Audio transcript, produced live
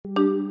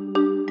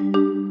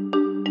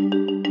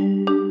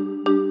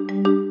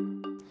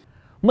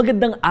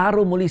Magandang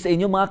araw muli sa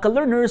inyo mga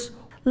ka-learners.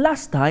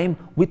 Last time,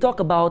 we talked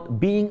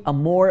about being a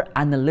more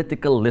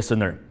analytical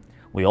listener.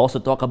 We also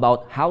talked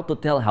about how to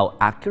tell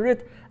how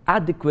accurate,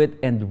 adequate,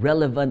 and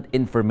relevant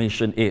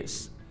information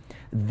is.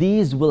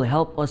 These will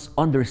help us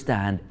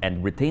understand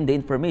and retain the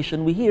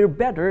information we hear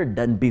better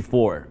than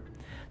before.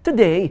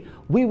 Today,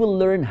 we will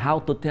learn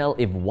how to tell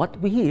if what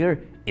we hear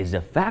is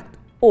a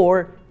fact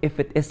or if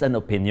it is an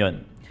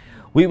opinion.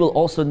 We will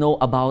also know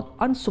about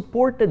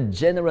unsupported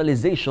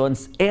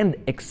generalizations and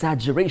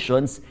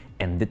exaggerations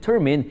and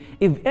determine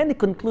if any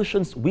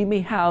conclusions we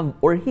may have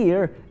or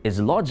hear is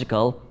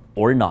logical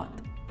or not.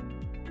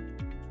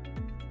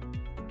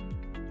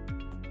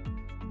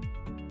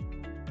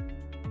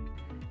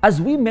 As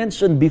we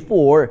mentioned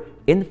before,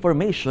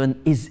 information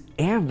is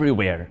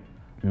everywhere.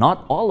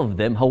 Not all of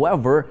them,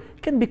 however,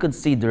 can be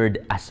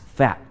considered as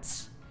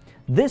facts.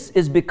 This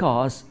is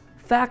because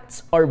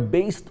facts are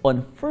based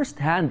on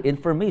first-hand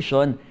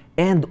information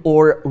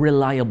and/or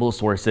reliable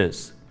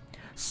sources.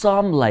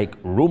 Some, like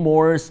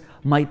rumors,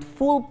 might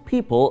fool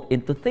people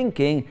into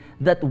thinking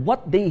that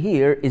what they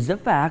hear is a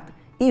fact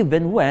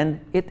even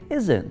when it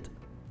isn't.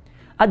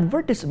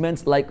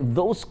 Advertisements like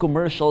those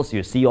commercials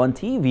you see on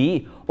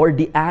TV or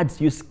the ads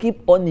you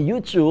skip on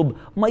YouTube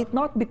might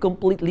not be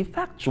completely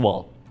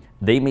factual.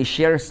 They may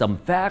share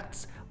some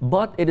facts,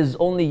 but it is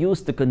only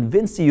used to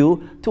convince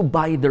you to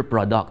buy their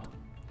product.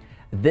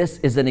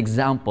 This is an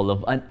example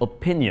of an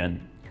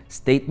opinion,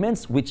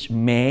 statements which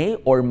may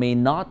or may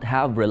not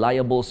have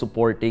reliable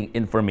supporting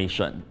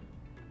information.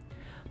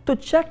 To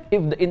check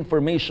if the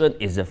information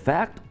is a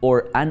fact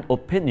or an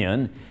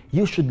opinion,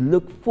 you should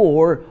look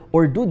for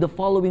or do the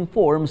following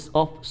forms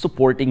of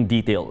supporting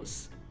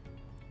details.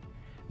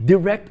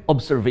 Direct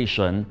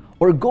observation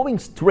or going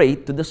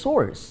straight to the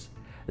source.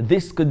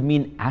 This could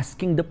mean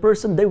asking the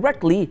person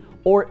directly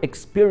or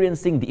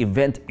experiencing the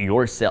event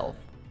yourself.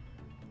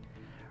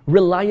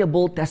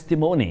 Reliable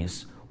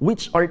testimonies,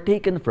 which are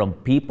taken from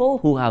people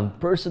who have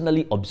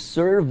personally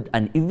observed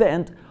an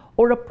event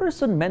or a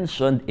person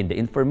mentioned in the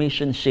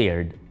information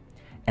shared.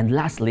 And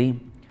lastly,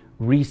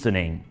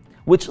 reasoning,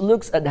 which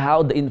looks at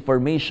how the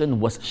information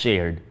was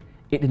shared.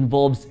 It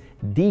involves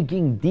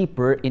digging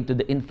deeper into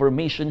the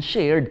information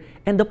shared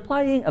and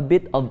applying a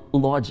bit of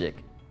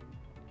logic.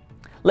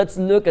 Let's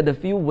look at a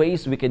few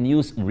ways we can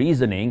use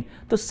reasoning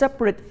to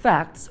separate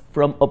facts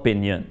from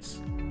opinions.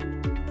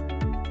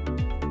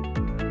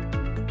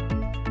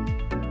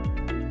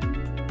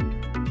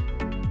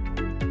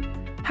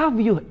 Have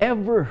you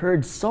ever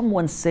heard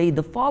someone say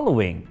the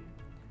following?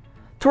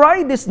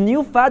 Try this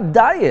new fad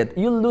diet,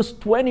 you'll lose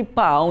 20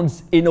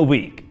 pounds in a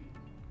week.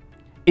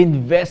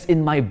 Invest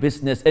in my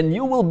business and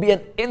you will be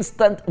an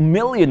instant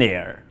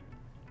millionaire.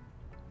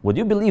 Would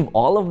you believe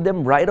all of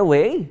them right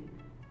away?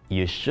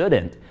 You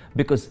shouldn't,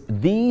 because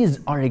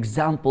these are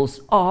examples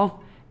of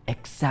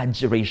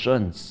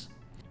exaggerations.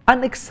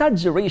 An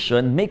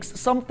exaggeration makes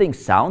something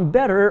sound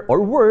better or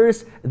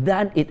worse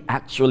than it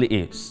actually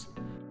is.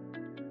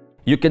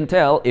 You can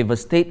tell if a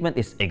statement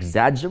is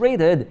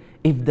exaggerated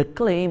if the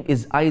claim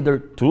is either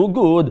too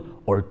good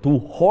or too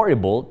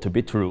horrible to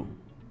be true.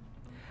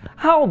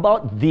 How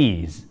about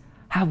these?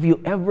 Have you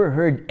ever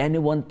heard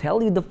anyone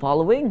tell you the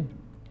following?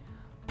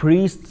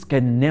 Priests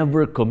can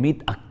never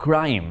commit a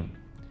crime.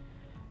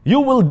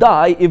 You will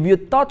die if you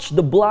touch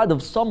the blood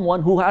of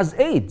someone who has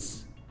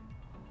AIDS.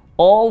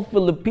 All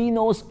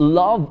Filipinos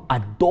love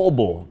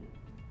adobo.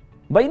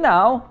 By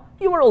now,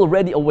 you are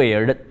already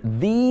aware that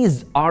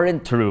these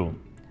aren't true.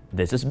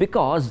 This is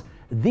because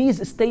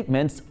these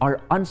statements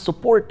are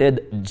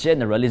unsupported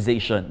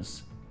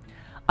generalizations.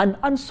 An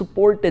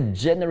unsupported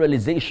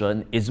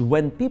generalization is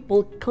when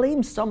people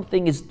claim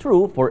something is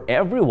true for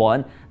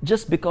everyone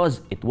just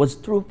because it was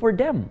true for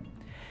them.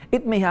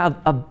 It may have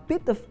a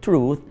bit of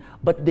truth,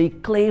 but they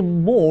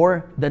claim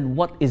more than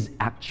what is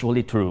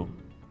actually true.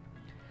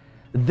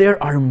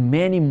 There are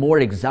many more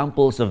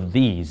examples of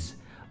these,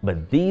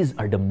 but these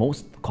are the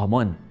most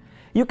common.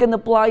 You can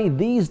apply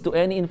these to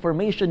any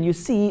information you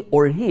see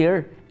or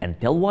hear and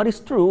tell what is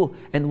true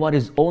and what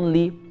is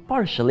only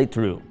partially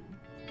true.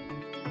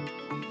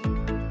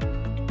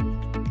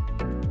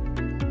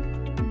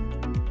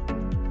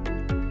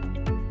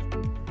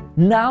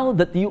 Now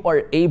that you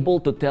are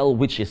able to tell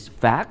which is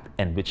fact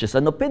and which is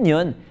an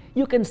opinion,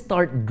 you can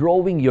start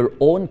drawing your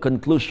own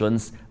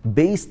conclusions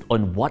based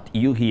on what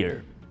you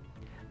hear.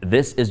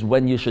 This is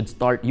when you should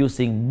start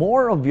using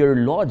more of your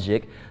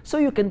logic so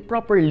you can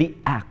properly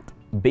act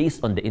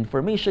based on the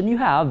information you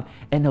have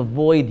and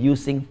avoid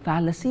using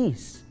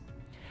fallacies.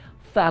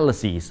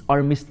 Fallacies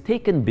are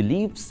mistaken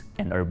beliefs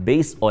and are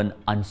based on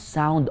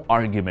unsound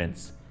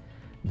arguments.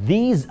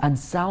 These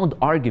unsound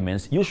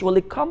arguments usually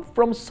come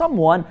from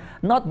someone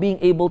not being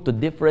able to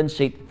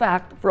differentiate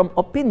fact from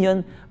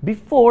opinion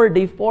before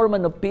they form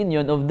an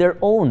opinion of their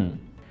own.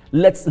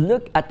 Let's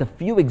look at a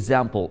few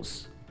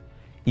examples.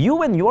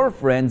 You and your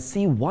friends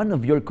see one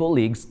of your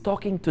colleagues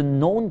talking to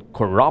known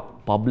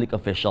corrupt public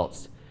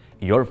officials.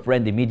 Your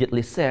friend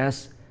immediately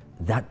says,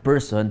 that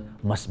person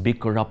must be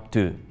corrupt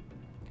too.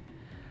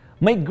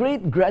 My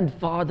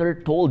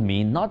great-grandfather told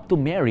me not to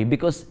marry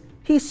because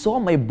He saw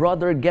my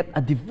brother get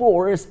a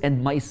divorce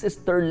and my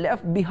sister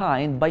left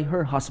behind by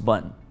her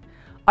husband.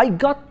 I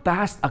got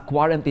past a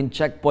quarantine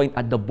checkpoint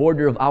at the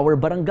border of our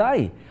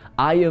barangay.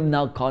 I am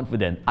now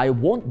confident I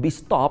won't be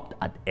stopped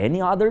at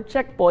any other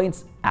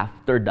checkpoints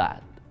after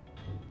that.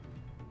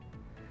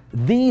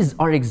 These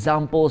are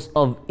examples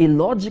of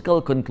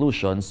illogical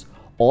conclusions,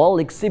 all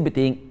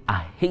exhibiting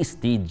a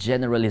hasty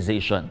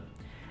generalization.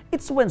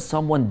 It's when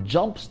someone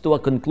jumps to a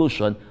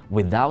conclusion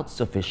without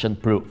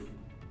sufficient proof.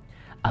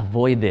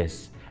 Avoid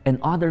this and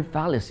other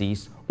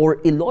fallacies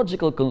or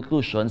illogical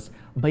conclusions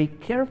by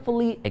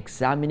carefully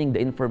examining the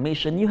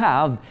information you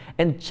have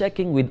and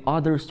checking with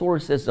other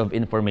sources of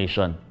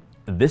information.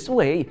 This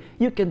way,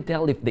 you can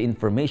tell if the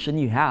information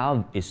you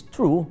have is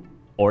true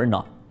or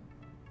not.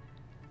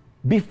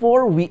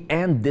 Before we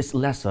end this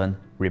lesson,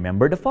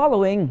 remember the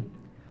following.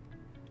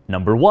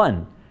 Number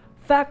 1.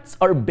 Facts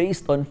are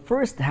based on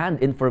first-hand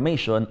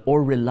information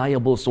or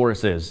reliable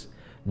sources.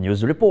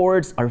 News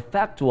reports are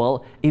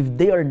factual if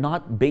they are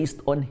not based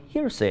on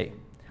hearsay.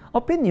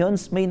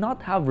 Opinions may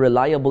not have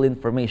reliable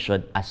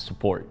information as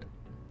support.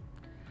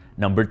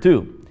 Number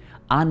 2.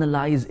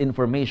 Analyze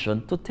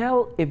information to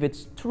tell if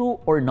it's true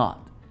or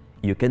not.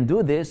 You can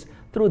do this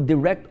through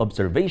direct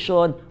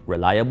observation,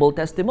 reliable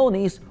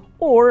testimonies,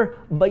 or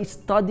by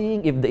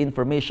studying if the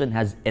information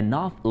has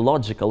enough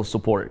logical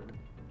support.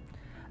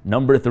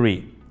 Number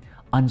 3.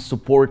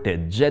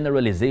 Unsupported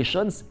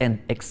generalizations and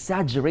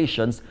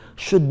exaggerations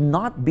should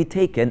not be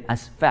taken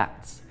as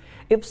facts.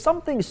 If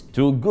something is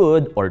too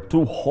good or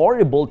too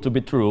horrible to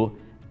be true,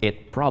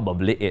 it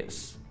probably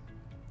is.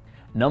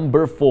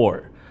 Number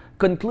 4.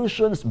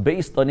 Conclusions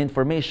based on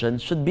information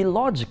should be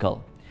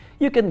logical.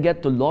 You can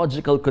get to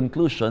logical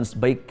conclusions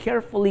by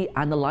carefully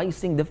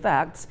analyzing the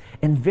facts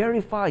and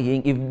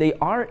verifying if they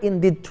are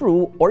indeed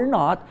true or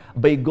not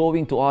by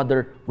going to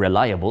other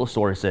reliable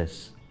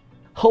sources.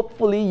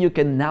 Hopefully, you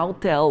can now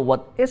tell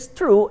what is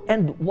true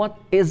and what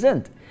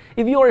isn't.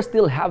 If you are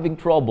still having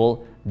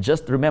trouble,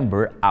 just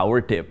remember our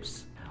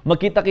tips.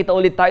 Magkita-kita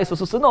ulit tayo sa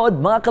susunod,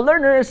 mga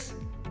ka-learners!